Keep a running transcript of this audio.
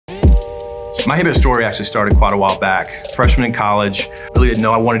My Hibbett story actually started quite a while back. Freshman in college, really didn't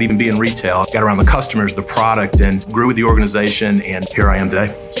know I wanted to even be in retail. Got around the customers, the product, and grew with the organization, and here I am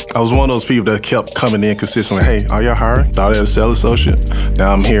today. I was one of those people that kept coming in consistently. Hey, are y'all hiring? Thought I had a sales associate.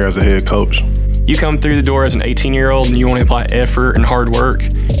 Now I'm here as a head coach. You come through the door as an 18-year-old and you want to apply effort and hard work,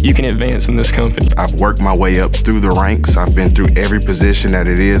 you can advance in this company. I've worked my way up through the ranks. I've been through every position that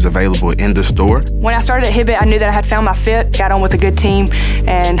it is available in the store. When I started at Hibbett, I knew that I had found my fit, got on with a good team,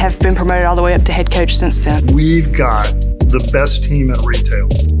 and have been promoted all the way up to head coach since then. We've got the best team in retail,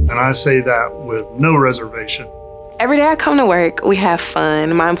 and I say that with no reservation. Every day I come to work, we have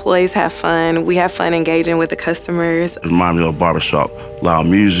fun. My employees have fun. We have fun engaging with the customers. It reminds me of a barbershop. Loud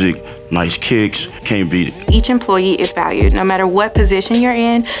music, nice kicks, can't beat it. Each employee is valued. No matter what position you're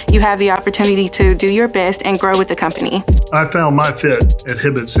in, you have the opportunity to do your best and grow with the company. I found my fit at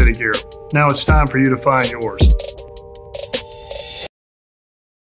Hibbett City Gear. Now it's time for you to find yours.